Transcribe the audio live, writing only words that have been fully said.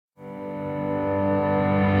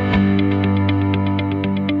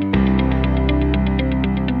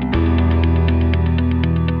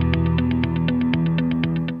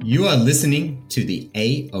You are listening to the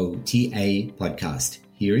AOTA podcast.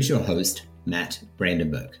 Here is your host, Matt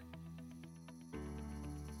Brandenburg.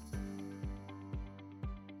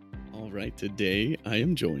 All right, today I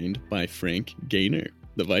am joined by Frank Gaynor,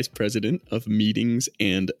 the Vice President of Meetings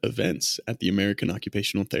and Events at the American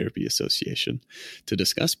Occupational Therapy Association, to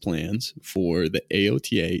discuss plans for the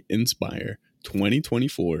AOTA Inspire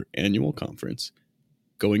 2024 annual conference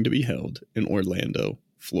going to be held in Orlando,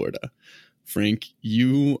 Florida. Frank,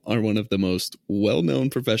 you are one of the most well-known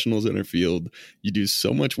professionals in our field. You do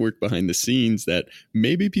so much work behind the scenes that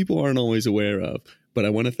maybe people aren't always aware of, but I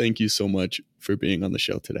want to thank you so much for being on the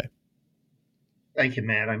show today. Thank you,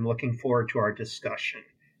 Matt. I'm looking forward to our discussion.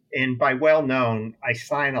 And by well-known, I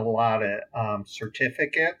sign a lot of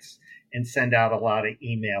certificates and send out a lot of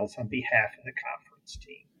emails on behalf of the conference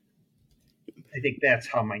team. I think that's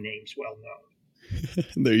how my name's well-known.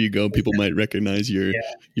 There you go. People might recognize your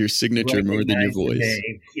signature more than your voice.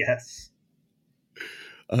 Yes.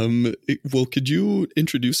 Well, could you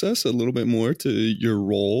introduce us a little bit more to your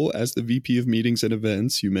role as the VP of Meetings and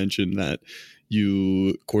Events? You mentioned that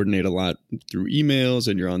you coordinate a lot through emails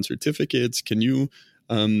and you're on certificates. Can you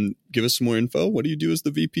give us some more info? What do you do as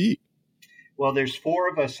the VP? Well, there's 4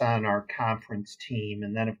 of us on our conference team.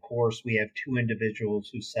 And then, of course, we have 2 individuals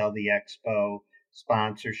who sell the expo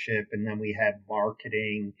sponsorship, and then we have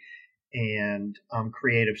marketing and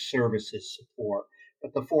creative services support.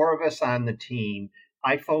 But the 4 of us on the team,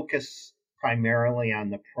 I focus primarily on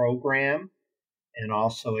the program and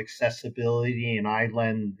also accessibility, and I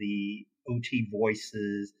lend the OT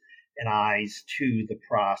voices and eyes to the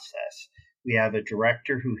process. We have a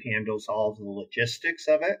director who handles all of the logistics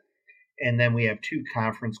of it, and then we have 2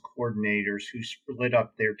 conference coordinators who split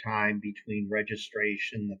up their time between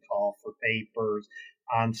registration, the call for papers,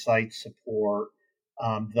 on-site support,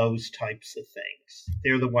 those types of things.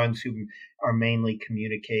 They're the ones who are mainly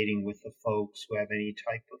communicating with the folks who have any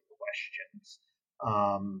type of questions.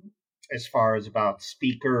 As far as about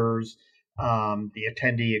speakers, the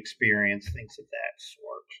attendee experience, things of that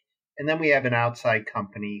sort. And then we have an outside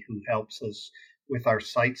company who helps us with our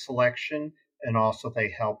site selection, and also they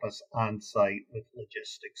help us on site with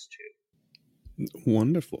logistics too.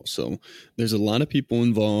 Wonderful. So there's a lot of people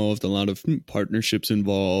involved, a lot of partnerships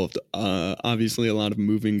involved, obviously a lot of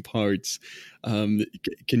moving parts. Can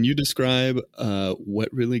you describe what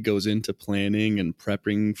really goes into planning and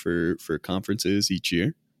prepping for conferences each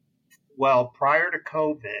year? Well, prior to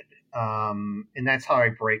COVID, and that's how I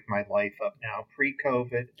break my life up now,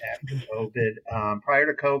 pre-COVID, after COVID. Prior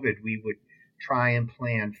to COVID, we would try and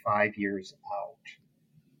plan 5 years out.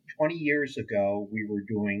 20 years ago, we were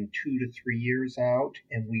doing 2 to 3 years out,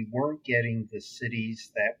 and we weren't getting the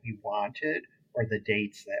cities that we wanted or the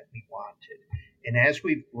dates that we wanted. And as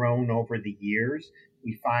we've grown over the years,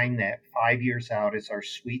 we find that 5 years out is our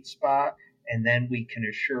sweet spot, and then we can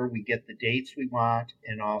assure we get the dates we want,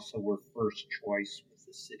 and also we're first choice with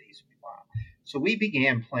the cities we want. So we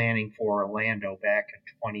began planning for Orlando back in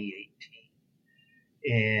 2018.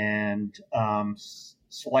 And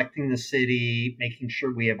selecting the city, making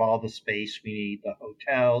sure we have all the space we need, the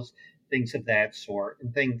hotels, things of that sort.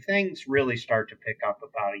 And things really start to pick up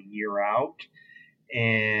about a year out.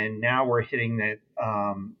 And now we're hitting that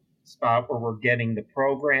spot where we're getting the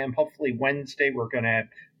program. Hopefully Wednesday we're going to have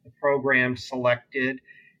the program selected,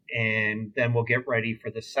 and then we'll get ready for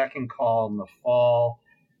the second call in the fall.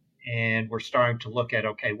 And we're starting to look at,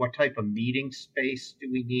 okay, what type of meeting space do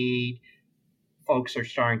we need? Folks are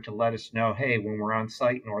starting to let us know, hey, when we're on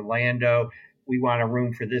site in Orlando, we want a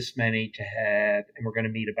room for this many to have, and we're going to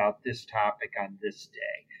meet about this topic on this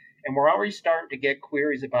day. And we're already starting to get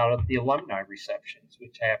queries about the alumni receptions,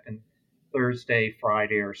 which happen Thursday,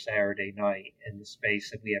 Friday, or Saturday night in the space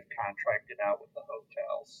that we have contracted out with the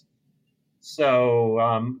hotels. So,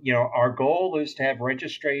 our goal is to have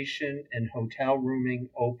registration and hotel rooming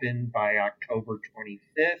open by October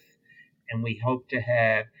 25th, and we hope to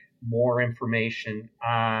have more information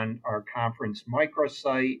on our conference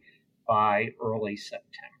microsite by early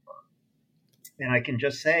September. And I can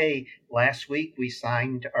just say, last week we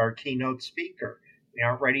signed our keynote speaker. We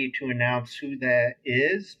aren't ready to announce who that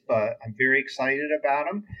is, but I'm very excited about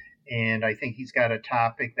him. And I think he's got a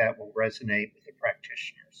topic that will resonate with the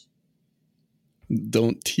practitioners.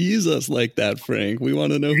 Don't tease us like that, Frank. We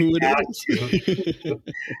want to know who it is.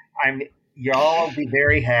 Y'all will be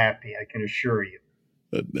very happy, I can assure you.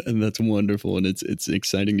 And that's wonderful, and it's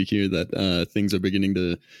exciting to hear that things are beginning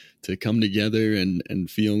to come together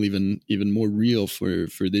and feel even more real for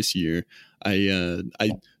this year.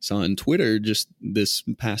 I saw on Twitter just this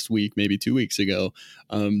past week, maybe 2 weeks ago,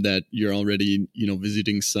 that you're already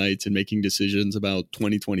visiting sites and making decisions about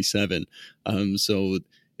 2027. So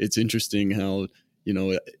it's interesting how,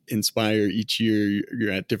 Inspire each year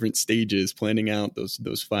you're at different stages planning out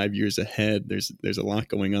those 5 years ahead. There's a lot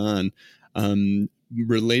going on.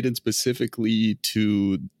 Related specifically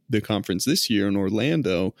to the conference this year in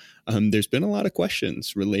Orlando, there's been a lot of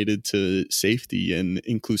questions related to safety and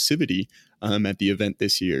inclusivity at the event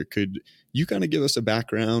this year. Could you kind of give us a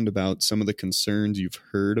background about some of the concerns you've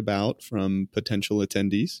heard about from potential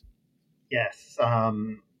attendees? Yes.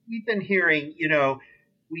 We've been hearing,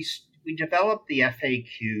 we developed the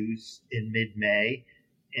FAQs in mid-May.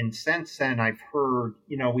 And since then, I've heard,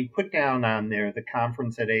 we put down on there the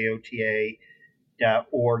conference at AOTA.org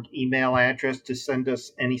email address to send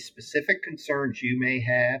us any specific concerns you may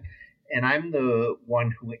have. And I'm the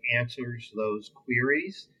one who answers those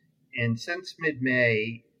queries. And since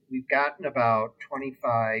mid-May, we've gotten about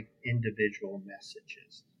 25 individual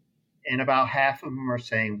messages. And about half of them are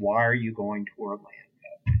saying, why are you going to Orlando?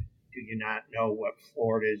 Do you not know what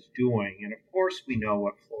Florida is doing? And of course we know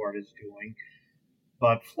what Florida is doing,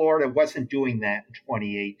 but Florida wasn't doing that in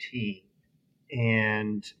 2018.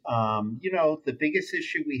 And, the biggest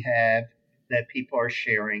issue we have that people are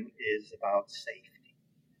sharing is about safety.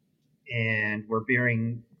 And we're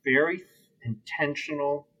being very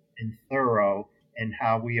intentional and thorough in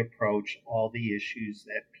how we approach all the issues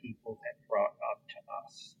that people have brought up to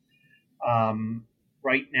us.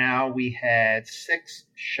 Right now, we had 6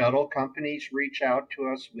 shuttle companies reach out to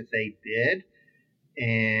us with a bid,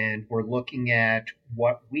 and we're looking at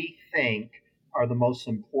what we think are the most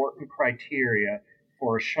important criteria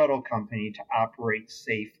for a shuttle company to operate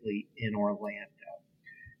safely in Orlando.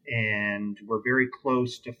 And we're very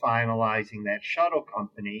close to finalizing that shuttle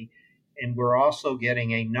company, and we're also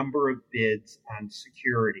getting a number of bids on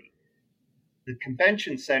security. The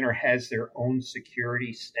convention center has their own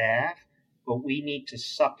security staff, but we need to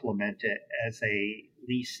supplement it as a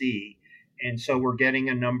leasee. And so we're getting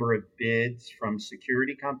a number of bids from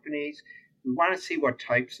security companies. We want to see what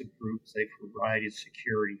types of groups they provided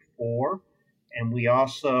security for. And we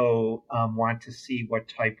also want to see what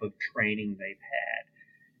type of training they've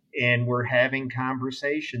had. And we're having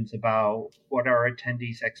conversations about what our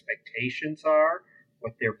attendees' expectations are,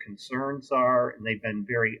 what their concerns are, and they've been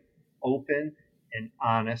very open and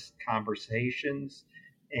honest conversations.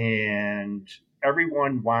 And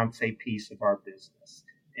everyone wants a piece of our business.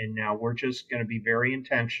 And now we're just going to be very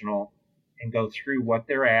intentional and go through what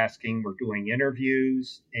they're asking. We're doing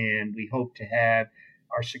interviews, and we hope to have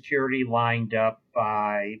our security lined up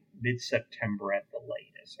by mid-September at the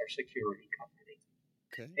latest, our security company.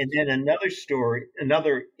 Okay. And then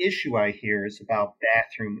another issue I hear is about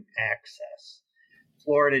bathroom access.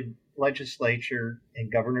 Florida legislature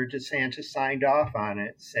and Governor DeSantis signed off on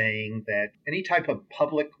it, saying that any type of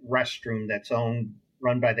public restroom that's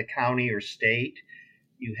run by the county or state,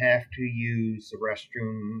 you have to use the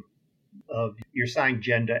restroom of your assigned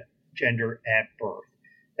gender at birth.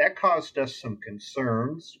 That caused us some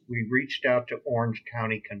concerns. We reached out to Orange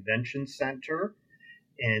County Convention Center,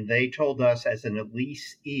 and they told us as an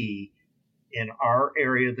leasee in our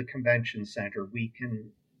area of the convention center, we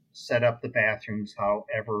can set up the bathrooms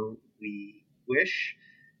however we wish,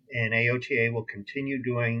 and AOTA will continue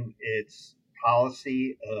doing its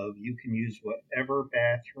policy of you can use whatever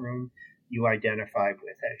bathroom you identify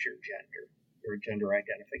with as your gender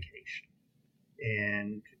identification.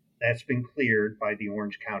 And that's been cleared by the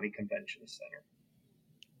Orange County Convention Center.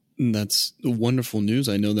 That's wonderful news.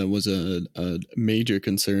 I know that was a major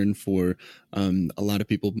concern for a lot of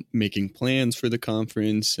people making plans for the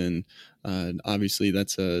conference, and obviously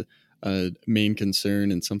that's a main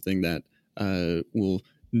concern and something that will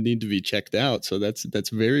need to be checked out. So that's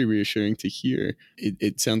very reassuring to hear.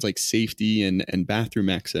 It sounds like safety and bathroom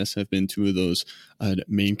access have been two of those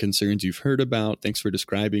main concerns you've heard about. Thanks for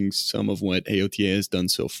describing some of what AOTA has done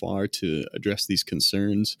so far to address these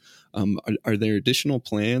concerns. Are there additional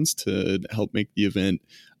plans to help make the event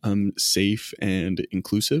safe and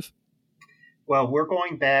inclusive? Well, we're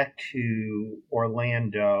going back to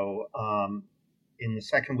Orlando in the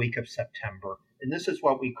second week of September. And this is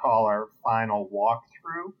what we call our final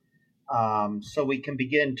walkthrough. So we can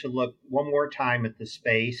begin to look one more time at the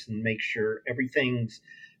space and make sure everything's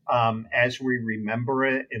as we remember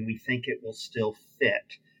it and we think it will still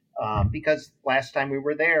fit. Because last time we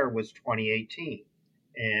were there was 2018.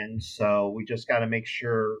 And so we just got to make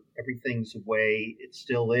sure everything's the way it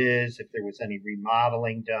still is. If there was any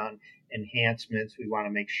remodeling done, enhancements, we want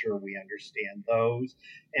to make sure we understand those.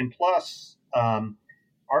 And plus,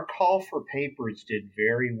 our call for papers did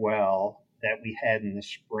very well that we had in the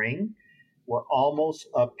spring. We're almost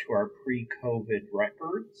up to our pre-COVID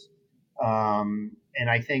records. And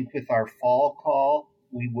I think with our fall call,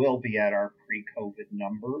 we will be at our pre-COVID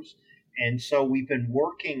numbers. And so we've been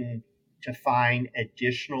working to find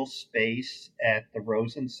additional space at the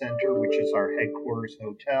Rosen Center, which is our headquarters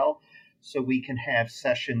hotel, so we can have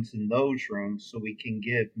sessions in those rooms so we can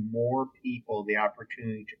give more people the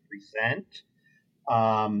opportunity to present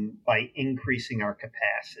by increasing our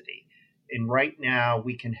capacity. And right now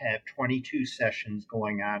we can have 22 sessions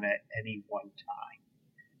going on at any one time.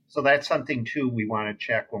 So that's something too we want to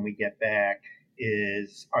check when we get back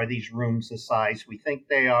is, are these rooms the size we think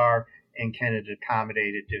they are, and can it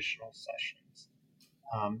accommodate additional sessions?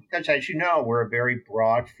 Because as you know, we're a very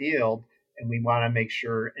broad field, and we want to make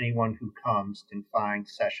sure anyone who comes can find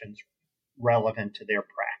sessions relevant to their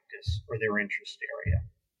practice or their interest area.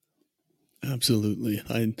 Absolutely.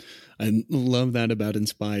 I love that about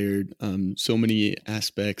Inspired. So many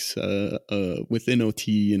aspects within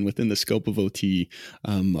OT and within the scope of OT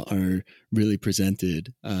are really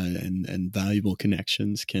presented, and valuable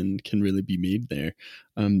connections can really be made there.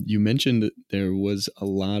 You mentioned that there was a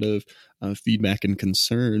lot of feedback and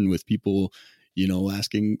concern with people,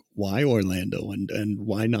 asking why Orlando and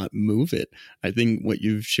why not move it. I think what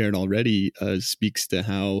you've shared already speaks to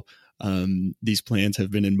how these plans have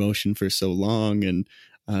been in motion for so long. And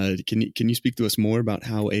can you speak to us more about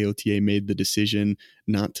how AOTA made the decision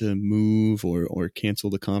not to move or cancel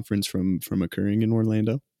the conference from occurring in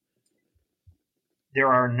Orlando? There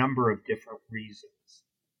are a number of different reasons.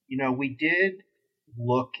 We did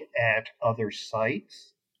look at other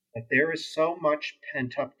sites, but there is so much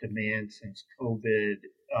pent-up demand since COVID,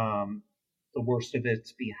 the worst of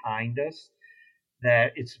it's behind us,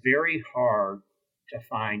 that it's very hard to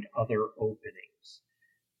find other openings.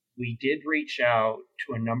 We did reach out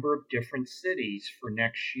to a number of different cities for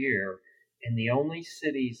next year, and the only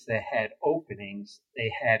cities that had openings, they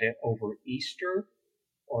had it over Easter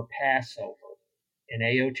or Passover. And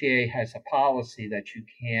AOTA has a policy that you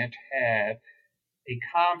can't have a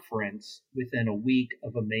conference within a week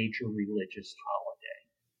of a major religious holiday.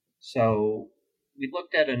 So we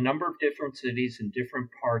looked at a number of different cities in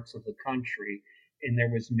different parts of the country, and there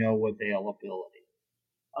was no availability.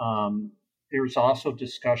 There's also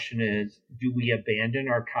discussion is, do we abandon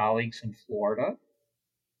our colleagues in Florida,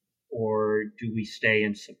 or do we stay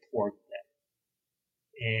and support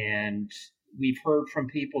them? And we've heard from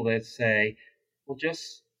people that say, well,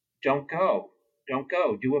 just don't go,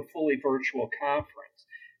 do a fully virtual conference.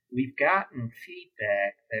 We've gotten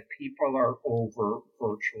feedback that people are over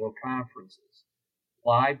virtual conferences.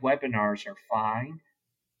 Live webinars are fine,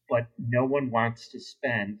 but no one wants to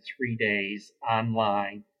spend 3 days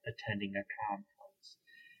online attending a conference.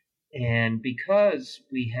 And because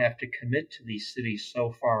we have to commit to these cities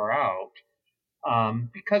so far out,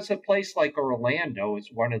 because a place like Orlando is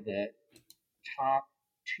one of the top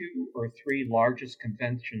 2 or 3 largest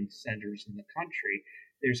convention centers in the country,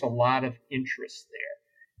 there's a lot of interest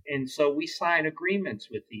there. And so we sign agreements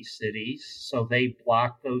with these cities, so they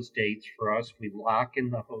block those dates for us. We lock in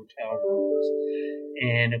the hotel rooms.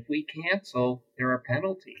 And if we cancel, there are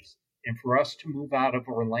penalties. And for us to move out of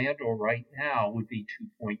Orlando right now would be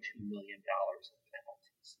 $2.2 million in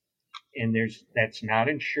penalties. And that's not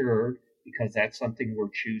insured, because that's something we're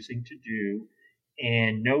choosing to do.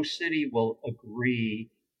 And no city will agree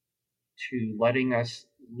to letting us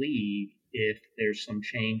leave if there's some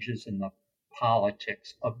changes in the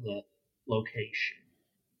politics of the location.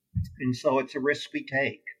 And so it's a risk we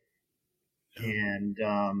take. And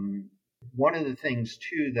one of the things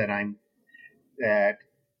too that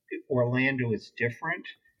Orlando is different.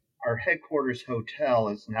 Our headquarters hotel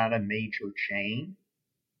is not a major chain.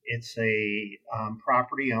 It's a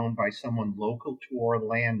property owned by someone local to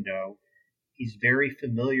Orlando. He's very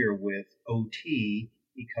familiar with OT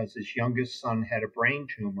because his youngest son had a brain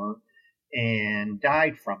tumor and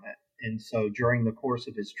died from it. And so during the course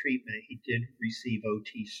of his treatment, he did receive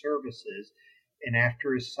OT services. And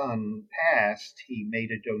after his son passed, he made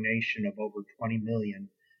a donation of over $20 million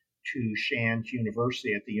to Shands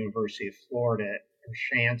University at the University of Florida, or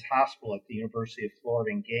Shands Hospital at the University of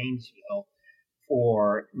Florida in Gainesville,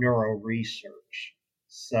 for neuro research.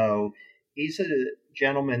 So he's a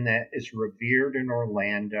gentleman that is revered in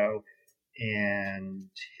Orlando, and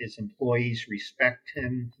his employees respect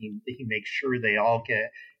him. He makes sure they all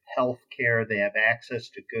get health care. They have access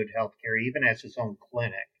to good health care, even as his own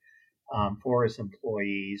clinic for his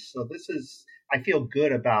employees. So I feel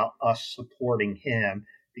good about us supporting him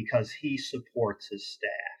because he supports his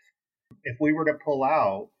staff. If we were to pull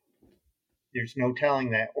out, there's no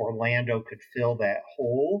telling that Orlando could fill that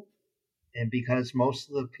hole. And because most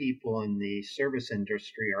of the people in the service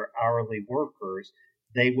industry are hourly workers,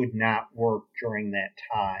 they would not work during that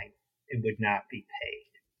time. It would not be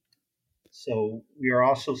paid. So we are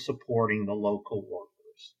also supporting the local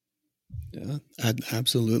workers. Yeah,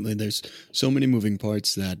 absolutely. There's so many moving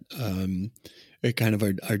parts that it kind of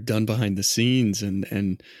are done behind the scenes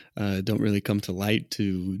and don't really come to light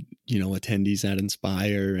to attendees at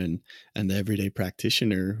Inspire and the everyday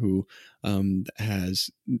practitioner who has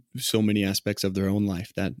so many aspects of their own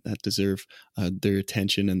life that deserve their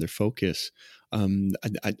attention and their focus.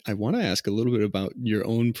 I want to ask a little bit about your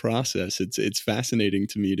own process. It's fascinating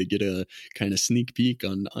to me to get a kind of sneak peek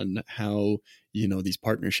on how these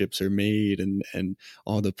partnerships are made and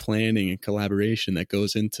all the planning and collaboration that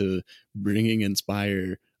goes into bringing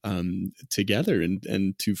Inspire together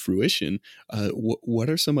and to fruition. What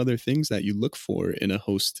are some other things that you look for in a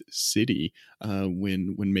host city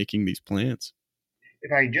when making these plans?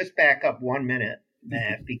 If I just back up 1 minute,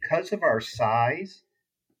 Matt, because of our size,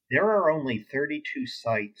 there are only 32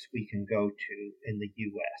 sites we can go to in the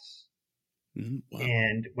U.S. Wow.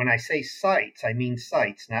 And when I say sites, I mean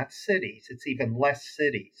sites, not cities. It's even less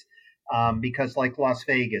cities because like Las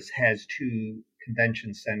Vegas has 2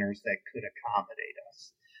 convention centers that could accommodate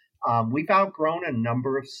us. We've outgrown a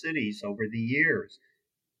number of cities over the years.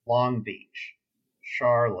 Long Beach,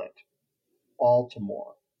 Charlotte,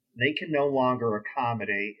 Baltimore. They can no longer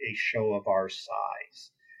accommodate a show of our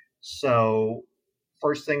size. So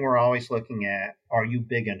first thing we're always looking at, are you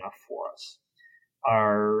big enough for us?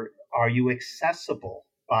 Are you accessible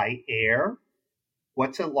by air?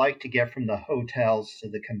 What's it like to get from the hotels to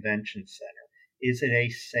the convention center? Is it a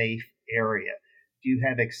safe area? Do you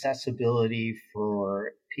have accessibility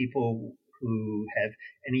for people who have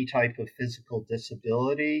any type of physical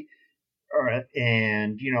disability?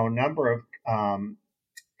 And, a number of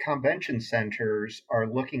convention centers are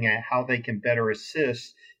looking at how they can better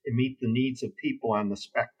assist and meet the needs of people on the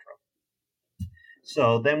spectrum.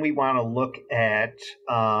 So then we want to look at,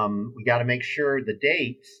 we got to make sure the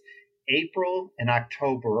dates. April and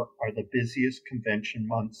October are the busiest convention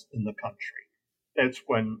months in the country. That's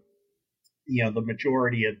when, the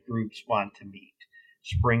majority of groups want to meet,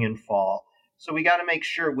 spring and fall. So we got to make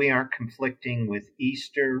sure we aren't conflicting with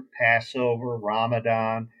Easter, Passover,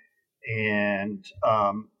 Ramadan, and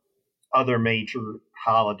other major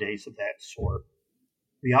holidays of that sort.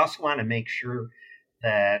 We also want to make sure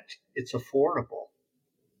that it's affordable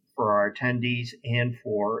for our attendees and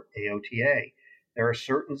for AOTA. There are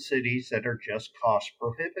certain cities that are just cost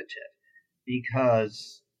prohibitive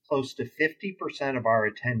because close to 50% of our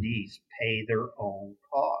attendees pay their own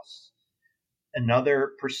costs.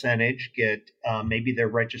 Another percentage get maybe their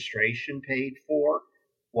registration paid for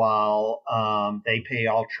while they pay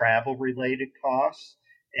all travel related costs.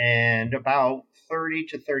 And about 30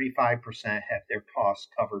 to 35% have their costs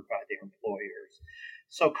covered by their employers.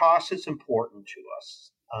 So cost is important to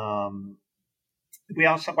us. We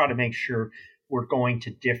also want to make sure we're going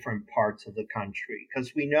to different parts of the country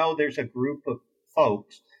because we know there's a group of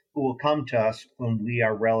folks who will come to us when we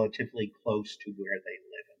are relatively close to where they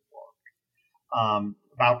live and work.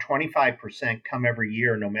 About 25% come every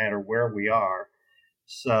year, no matter where we are.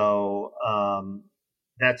 So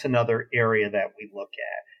that's another area that we look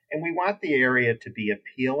at. And we want the area to be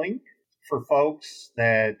appealing for folks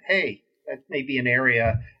that, hey, that may be an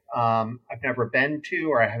area I've never been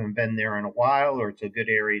to, or I haven't been there in a while, or it's a good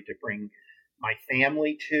area to bring my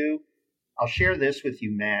family to. I'll share this with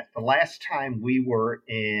you, Matt. The last time we were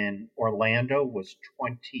in Orlando was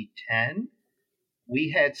 2010. We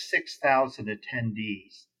had 6,000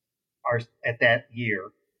 attendees at that year.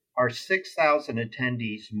 Our 6,000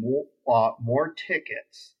 attendees bought more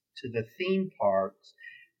tickets to the theme parks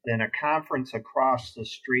than a conference across the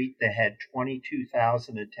street that had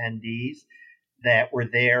 22,000 attendees that were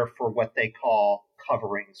there for what they call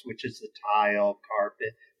coverings, which is the tile,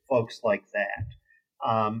 carpet, folks like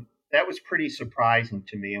that. That was pretty surprising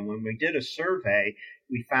to me. And when we did a survey,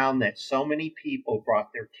 we found that so many people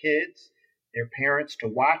brought their kids, their parents to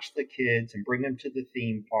watch the kids and bring them to the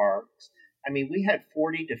theme parks. I mean, we had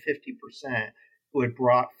 40 to 50% who had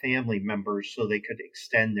brought family members so they could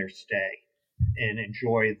extend their stay and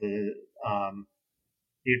enjoy the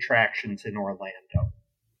attractions in Orlando.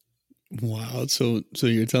 Wow. So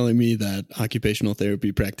you're telling me that occupational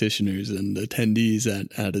therapy practitioners and attendees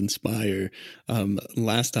at Inspire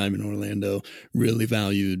last time in Orlando really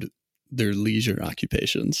valued their leisure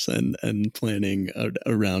occupations and planning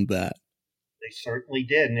around that. They certainly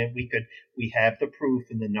did. And we have the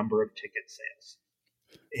proof in the number of ticket sales.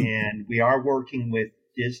 And we are working with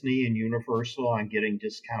Disney and Universal on getting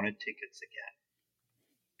discounted tickets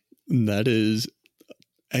again. That is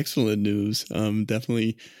excellent news.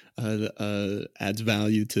 Definitely adds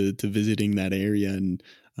value to visiting that area and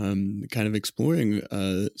kind of exploring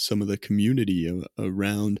some of the community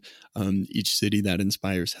around each city that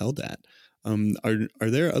Inspire's held at. Are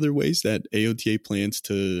there other ways that AOTA plans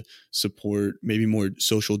to support maybe more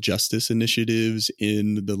social justice initiatives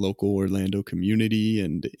in the local Orlando community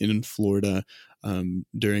and in Florida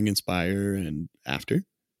during Inspire and after?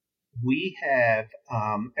 We have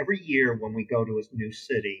every year when we go to a new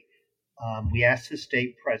city, we ask the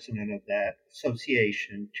state president of that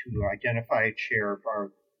association to identify a chair of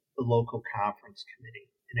the local conference committee.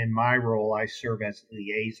 And in my role, I serve as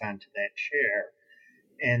liaison to that chair.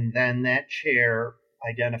 And then that chair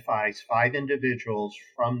identifies 5 individuals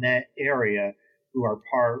from that area who are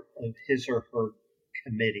part of his or her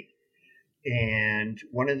committee. And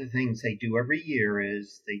one of the things they do every year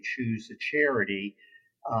is they choose a charity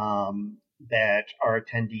that our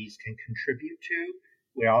attendees can contribute to.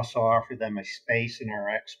 We also offer them a space in our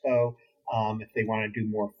expo if they want to do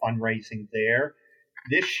more fundraising there.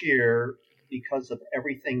 This year, because of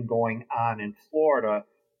everything going on in Florida,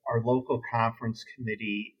 our local conference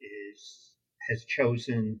committee has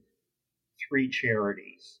chosen 3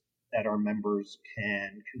 charities that our members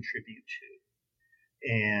can contribute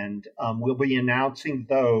to. And we'll be announcing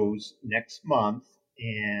those next month,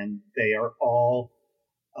 and they are all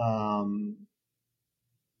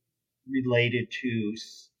related to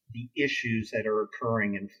the issues that are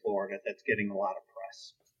occurring in Florida that's getting a lot of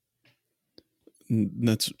press.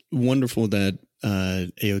 That's wonderful that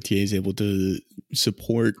AOTA is able to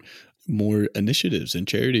support more initiatives and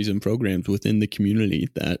charities and programs within the community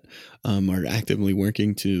that are actively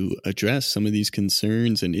working to address some of these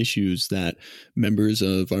concerns and issues that members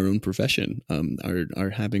of our own profession are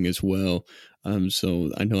having as well.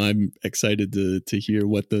 So I know I'm excited to hear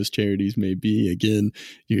what those charities may be. Again,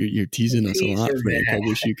 you're teasing us a lot, Frank. I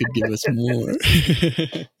wish you could give us more.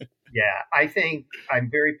 Yeah, I think I'm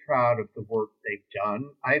very proud of the work they've done.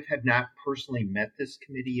 I have not personally met this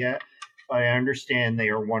committee yet, but I understand they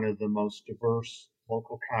are one of the most diverse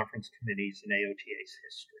local conference committees in AOTA's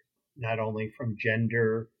history, not only from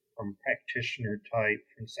gender, from practitioner type,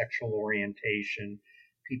 from sexual orientation,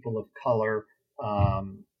 people of color.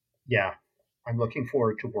 Yeah, I'm looking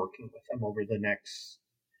forward to working with them over the next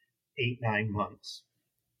 8-9 months.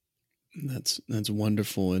 That's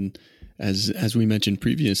wonderful. And as we mentioned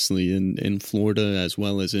previously, in Florida, as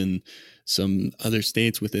well as in some other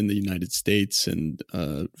states within the United States and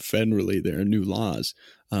federally, there are new laws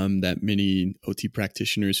that many OT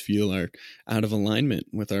practitioners feel are out of alignment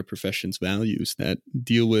with our profession's values that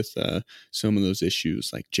deal with some of those issues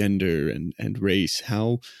like gender and race.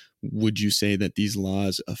 How would you say that these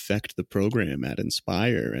laws affect the program at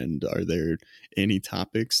Inspire? And are there any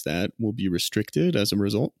topics that will be restricted as a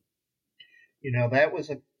result? You know, that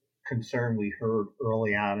was a concern we heard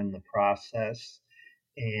early on in the process,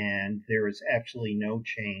 and there is absolutely no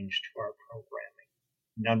change to our programming.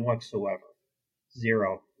 None whatsoever.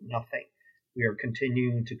 Zero. Nothing. We are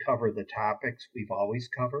continuing to cover the topics we've always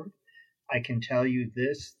covered. I can tell you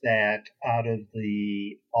this, that out of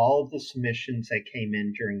all of the submissions that came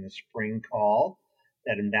in during the spring call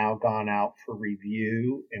that have now gone out for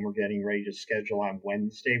review, and we're getting ready to schedule on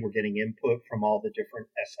Wednesday, we're getting input from all the different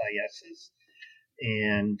SISs.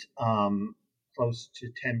 And close to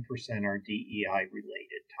 10% are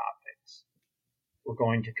DEI-related topics. We're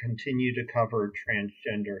going to continue to cover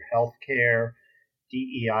transgender healthcare,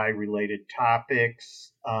 DEI-related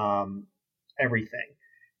topics, everything.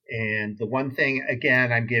 And the one thing,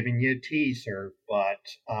 again, I'm giving you a teaser, but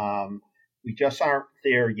we just aren't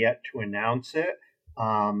there yet to announce it.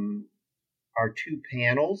 Our 2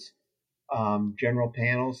 panels, general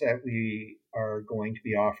panels that we are going to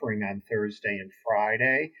be offering on Thursday and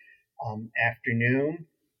Friday afternoon.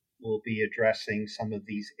 We'll be addressing some of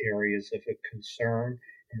these areas of a concern,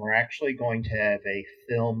 and we're actually going to have a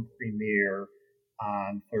film premiere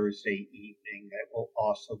on Thursday evening that will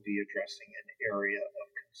also be addressing an area of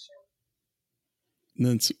concern.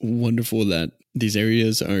 That's wonderful that these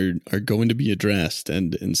areas are going to be addressed,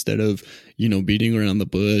 and instead of beating around the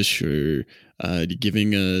bush or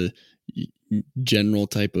giving a general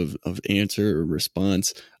type of answer or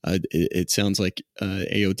response, it sounds like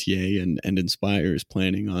AOTA and Inspire is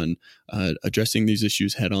planning on addressing these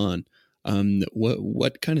issues head on.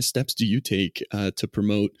 What kind of steps do you take to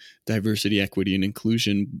promote diversity, equity, and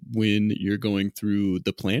inclusion when you're going through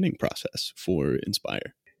the planning process for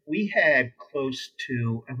Inspire? We had close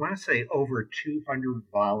to, I want to say, over 200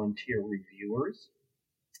 volunteer reviewers,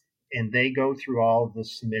 and they go through all of the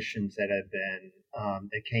submissions that have been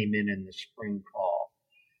that came in the spring call.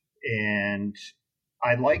 And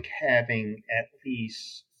I like having at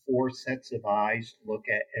least 4 sets of eyes look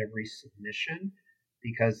at every submission,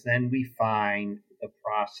 because then we find the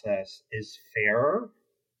process is fairer,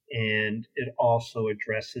 and it also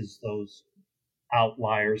addresses those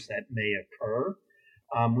outliers that may occur.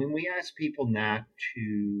 When we ask people not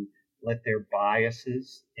to let their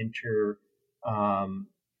biases interfere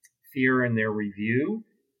in their review,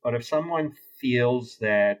 but if someone feels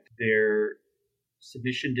that their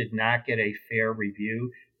submission did not get a fair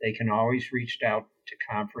review, they can always reach out to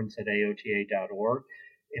conference@aota.org,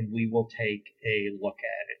 and we will take a look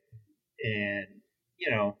at it and,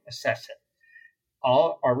 assess it.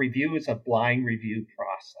 Our review is a blind review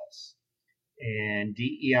process, and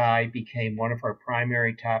DEI became one of our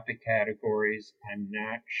primary topic categories. I'm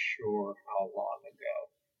not sure how long ago.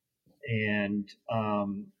 And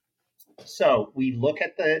so we look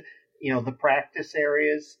at the practice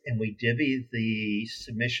areas, and we divvy the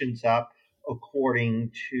submissions up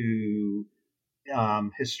according to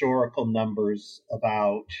historical numbers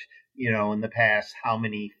about, in the past, how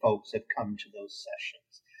many folks have come to those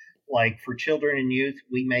sessions. Like for children and youth,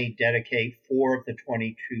 we may dedicate 4 of the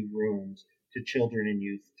 22 rooms to children and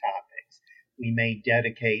youth topics. We may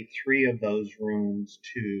dedicate 3 of those rooms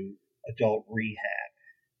to adult rehab.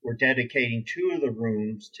 We're dedicating 2 of the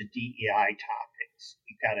rooms to DEI topics.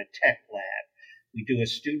 We've got a tech lab. We do a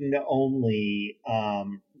student-only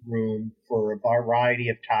room for a variety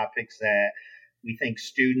of topics that we think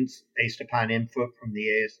students, based upon input from the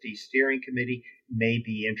ASD steering committee, may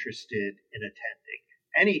be interested in attending.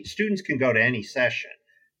 Any students can go to any session,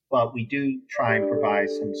 but we do try and provide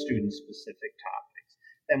some student-specific topics.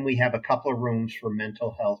 Then we have a couple of rooms for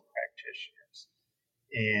mental health practitioners.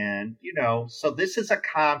 And, so this is a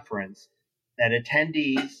conference that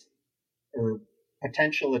attendees or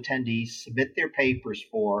potential attendees submit their papers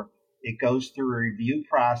for. It goes through a review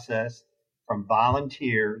process from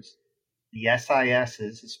volunteers. The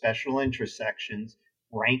SISs, the special interest sections,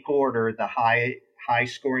 rank order the high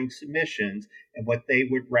scoring submissions and what they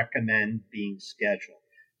would recommend being scheduled.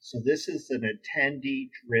 So this is an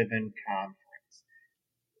attendee-driven conference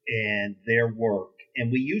and their work.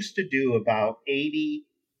 And we used to do about 80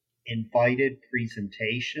 invited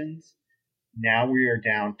presentations. Now we are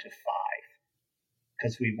down to 5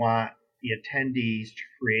 because we want the attendees to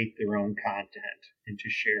create their own content and to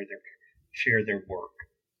share their work.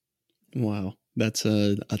 Wow. That's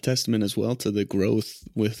a testament as well to the growth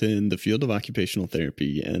within the field of occupational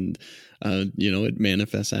therapy. And, it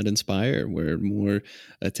manifests at Inspire, where more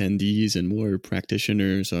attendees and more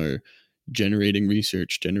practitioners are generating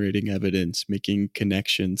research, generating evidence, making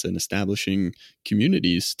connections, and establishing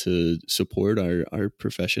communities to support our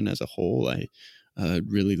profession as a whole. I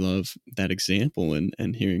really love that example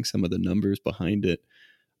and hearing some of the numbers behind it.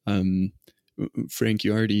 Frank,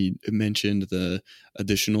 you already mentioned the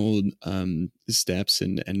additional steps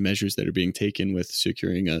and measures that are being taken with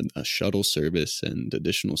securing a shuttle service and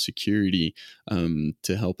additional security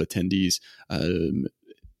to help attendees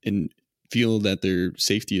and feel that their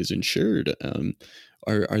safety is ensured.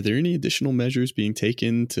 Are there any additional measures being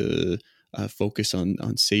taken to focus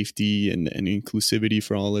on safety and inclusivity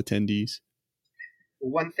for all attendees?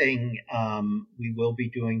 One thing we will be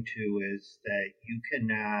doing too is that you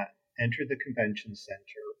cannot enter the convention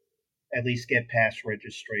center, at least get past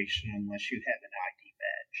registration, unless you have an ID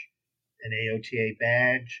badge, an AOTA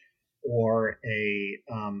badge, or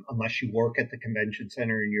unless you work at the convention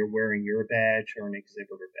center and you're wearing your badge or an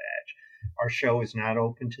exhibitor badge. Our show is not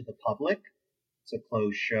open to the public. It's a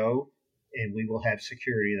closed show, and we will have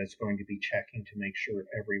security that's going to be checking to make sure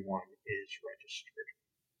everyone is registered.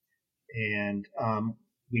 And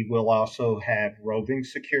we will also have roving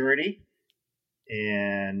security.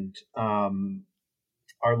 And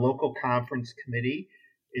our local conference committee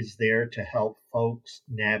is there to help folks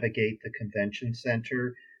navigate the convention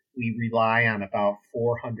center. We rely on about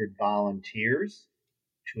 400 volunteers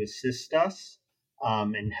to assist us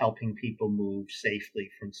in helping people move safely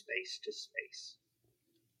from space to space.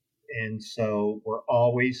 And so we're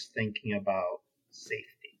always thinking about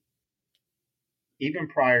safety. Even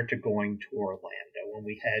prior to going to Orlando, when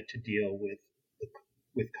we had to deal with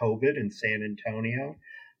COVID in San Antonio,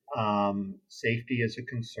 safety is a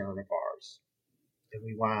concern of ours. And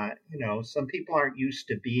we want, some people aren't used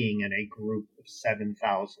to being in a group of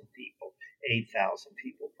 7,000 people, 8,000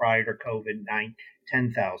 people. Prior to COVID,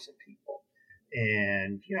 10,000 people.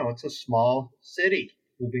 And, it's a small city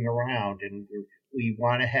moving around, and we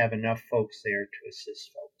want to have enough folks there to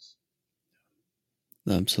assist folks.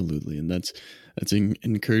 Absolutely. And that's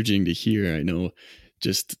encouraging to hear. I know,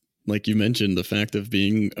 just like you mentioned, the fact of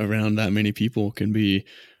being around that many people can be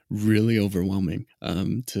really overwhelming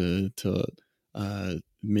to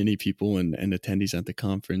many people and attendees at the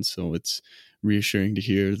conference. So it's reassuring to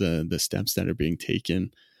hear the steps that are being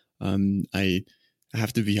taken. I I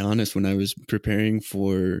have to be honest, when I was preparing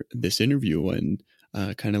for this interview and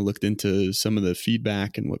kind of looked into some of the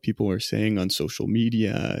feedback and what people were saying on social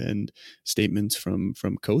media and statements from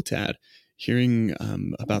COTAD, hearing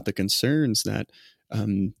about the concerns that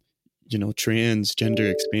trans, gender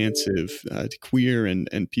expansive, queer,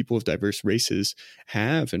 and people of diverse races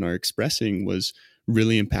have and are expressing was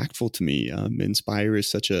really impactful to me. Inspire is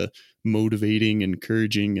such a motivating,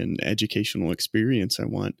 encouraging, and educational experience. I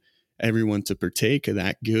want everyone to partake of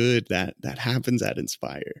that good that happens at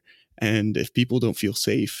Inspire. And if people don't feel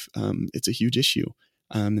safe, it's a huge issue,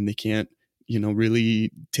 and they can't,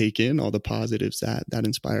 really take in all the positives that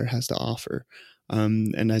Inspire has to offer.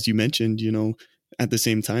 And as you mentioned, at the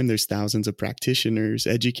same time, there's thousands of practitioners,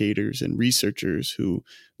 educators, and researchers who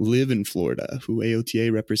live in Florida, who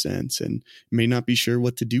AOTA represents, and may not be sure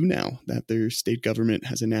what to do now that their state government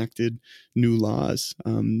has enacted new laws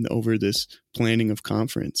over this planning of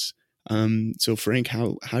conference. So, Frank,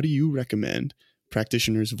 how do you recommend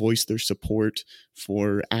practitioners voice their support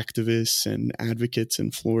for activists and advocates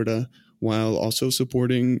in Florida while also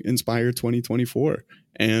supporting Inspire 2024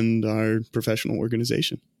 and our professional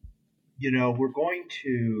organization? The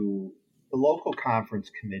local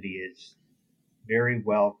conference committee is very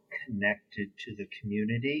well connected to the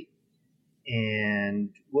community, and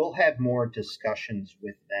we'll have more discussions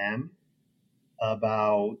with them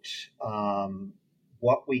about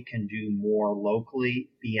what we can do more locally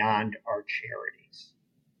beyond our charities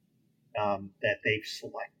that they've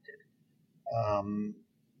selected.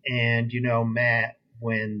 Matt,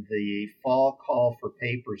 when the fall call for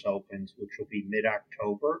papers opens, which will be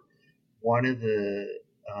mid-October, one of the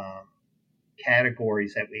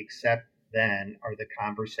categories that we accept then are the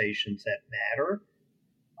conversations that matter,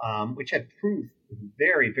 which have proved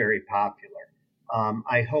very, very popular.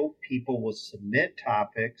 I hope people will submit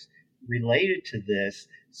topics related to this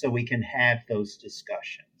so we can have those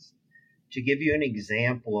discussions. To give you an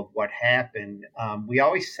example of what happened, we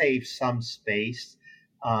always save some space.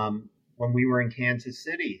 When we were in Kansas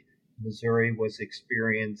City, Missouri was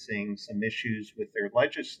experiencing some issues with their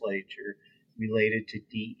legislature related to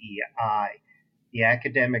DEI. The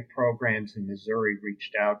academic programs in Missouri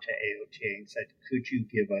reached out to AOTA and said, could you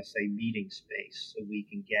give us a meeting space so we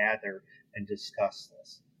can gather and discuss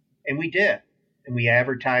this? And we did. And we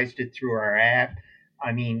advertised it through our app.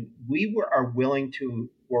 I mean, we are willing to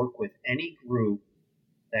work with any group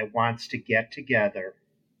that wants to get together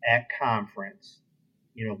at conference.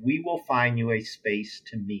 We will find you a space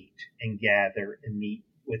to meet and gather and meet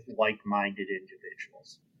with like-minded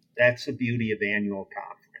individuals. That's the beauty of annual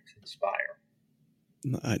conference, Inspire.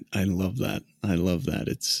 I love that. I love that.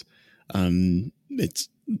 It's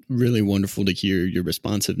really wonderful to hear your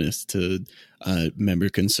responsiveness to member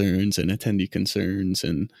concerns and attendee concerns.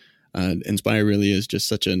 And Inspire really is just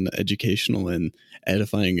such an educational and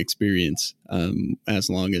edifying experience as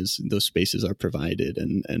long as those spaces are provided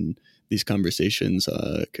and these conversations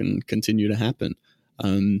can continue to happen.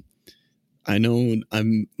 I know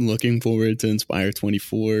I'm looking forward to Inspire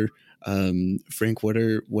 24. Frank, what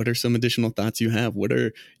are some additional thoughts you have? What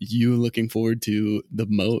are you looking forward to the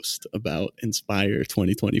most about Inspire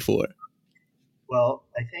 2024? Well,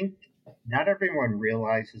 I think not everyone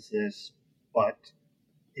realizes this, but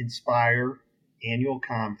Inspire annual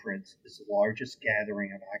conference is the largest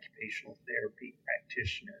gathering of occupational therapy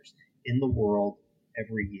practitioners in the world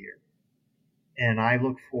every year. And I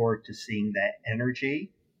look forward to seeing that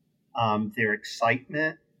energy, their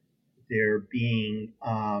excitement, their being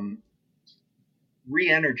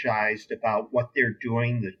re-energized about what they're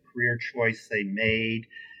doing, the career choice they made,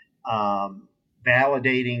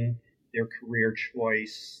 validating their career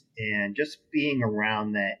choice, and just being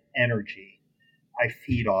around that energy I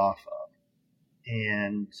feed off of.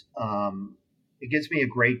 And it gives me a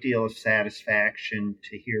great deal of satisfaction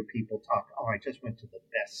to hear people talk, I just went to the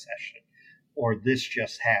best session, or this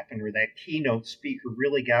just happened, or that keynote speaker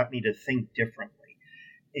really got me to think differently.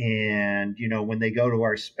 And, when they go to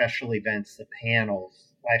our special events, the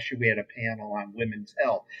panels, last year we had a panel on women's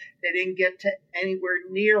health, they didn't get to anywhere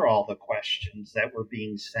near all the questions that were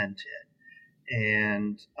being sent in.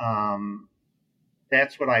 And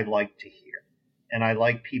that's what I like to hear. And I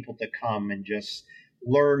like people to come and just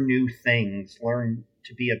learn new things, learn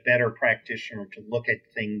to be a better practitioner, to look at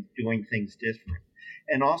things, doing things different,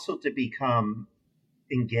 and also to become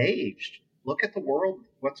engaged. Look at the world,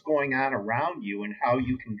 what's going on around you, and how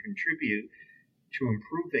you can contribute to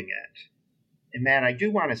improving it. And Matt, I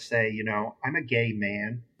do want to say, I'm a gay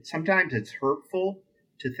man. Sometimes it's hurtful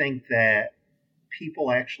to think that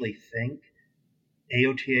people actually think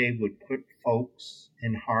AOTA would put folks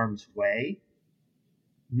in harm's way.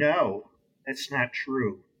 No, that's not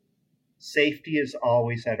true. Safety is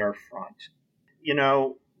always at our front.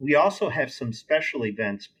 We also have some special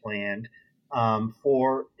events planned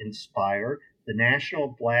for Inspire. The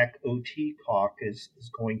National Black OT Caucus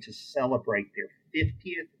is going to celebrate their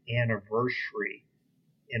 50th anniversary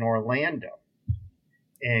in Orlando.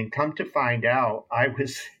 And come to find out, I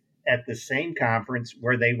was at the same conference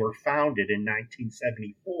where they were founded in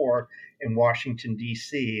 1974 in Washington,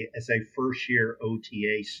 D.C. as a first-year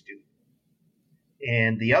OTA student.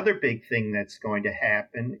 And the other big thing that's going to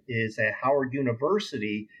happen is that Howard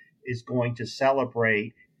University is going to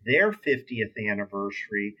celebrate their 50th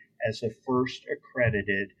anniversary as a first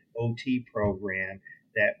accredited OT program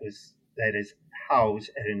that is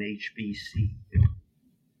housed at an HBCU.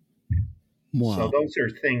 Wow. So those are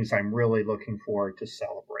things I'm really looking forward to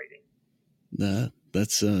celebrating.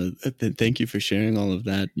 Thank you for sharing all of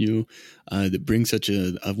that. You that brings such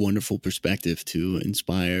a wonderful perspective to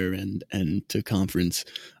Inspire and to conference.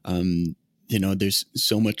 There's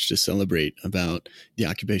so much to celebrate about the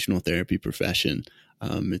occupational therapy profession.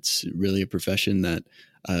 It's really a profession that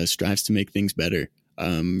strives to make things better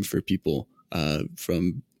for people,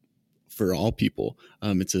 for all people.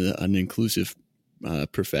 It's an inclusive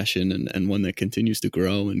profession and one that continues to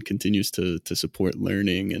grow and continues to support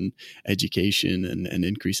learning and education and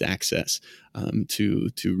increase access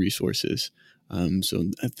to resources.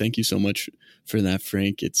 So thank you so much for that,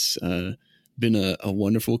 Frank. It's been a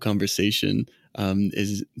wonderful conversation.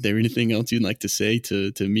 Is there anything else you'd like to say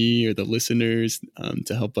to me or the listeners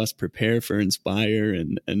to help us prepare for Inspire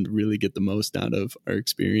and really get the most out of our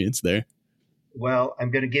experience there? Well,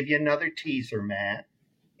 I'm going to give you another teaser, Matt,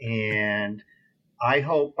 and I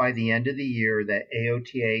hope by the end of the year that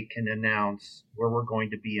AOTA can announce where we're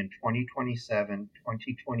going to be in 2027,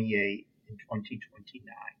 2028, and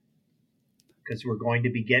 2029. Because we're going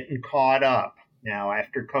to be getting caught up now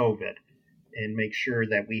after COVID and make sure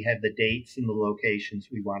that we have the dates and the locations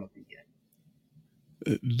we want to be in.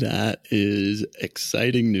 That is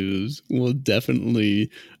exciting news. We'll definitely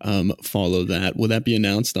follow that. Will that be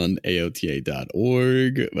announced on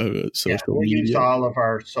AOTA.org, social we'll media? Use all of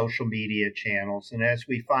our social media channels. And as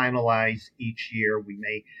we finalize each year, we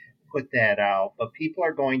may put that out. But people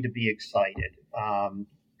are going to be excited.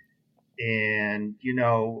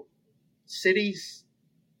 Cities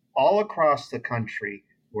all across the country,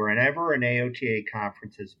 wherever an AOTA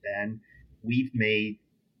conference has been, we've made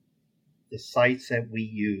the sites that we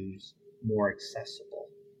use more accessible.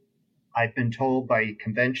 I've been told by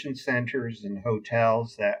convention centers and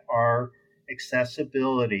hotels that our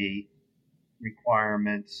accessibility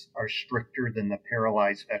requirements are stricter than the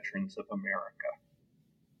Paralyzed Veterans of America.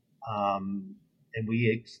 And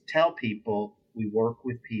we tell people we work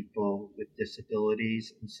with people with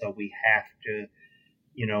disabilities, and so we have to,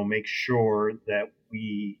 make sure that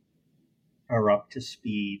we are up to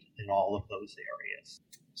speed in all of those areas.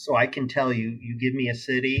 So I can tell you, you give me a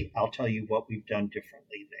city, I'll tell you what we've done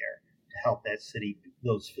differently there to help that city,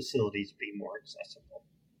 those facilities be more accessible.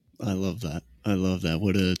 I love that.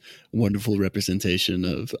 What a wonderful representation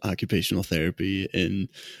of occupational therapy in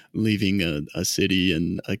leaving a city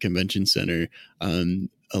and a convention center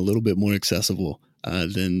a little bit more accessible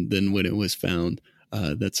than when it was found.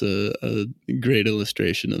 That's a great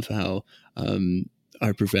illustration of how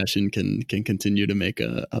our profession can continue to make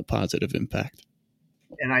a positive impact.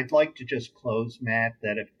 And I'd like to just close, Matt,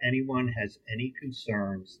 that if anyone has any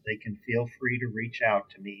concerns, they can feel free to reach out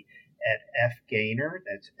to me at fgainer,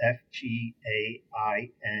 that's FGAINER,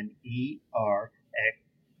 at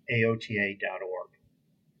AOTA.org.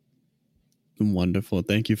 Wonderful.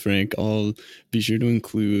 Thank you, Frank. I'll be sure to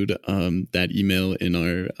include that email in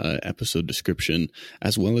our episode description,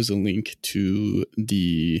 as well as a link to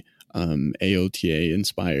the AOTA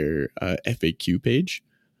Inspire FAQ page.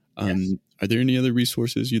 Yes. Are there any other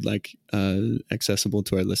resources you'd like accessible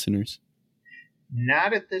to our listeners?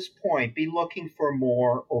 Not at this point. Be looking for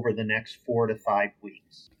more over the next 4 to 5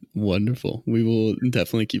 weeks. Wonderful. We will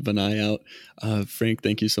definitely keep an eye out. Frank,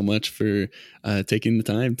 thank you so much for taking the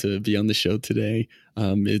time to be on the show today.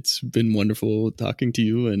 It's been wonderful talking to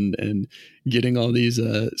you and getting all these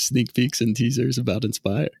sneak peeks and teasers about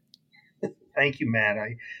Inspire. Thank you, Matt.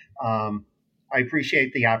 I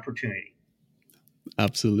appreciate the opportunity.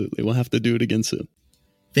 Absolutely. We'll have to do it again soon.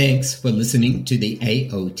 Thanks for listening to the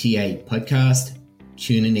AOTA podcast.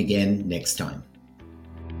 Tune in again next time.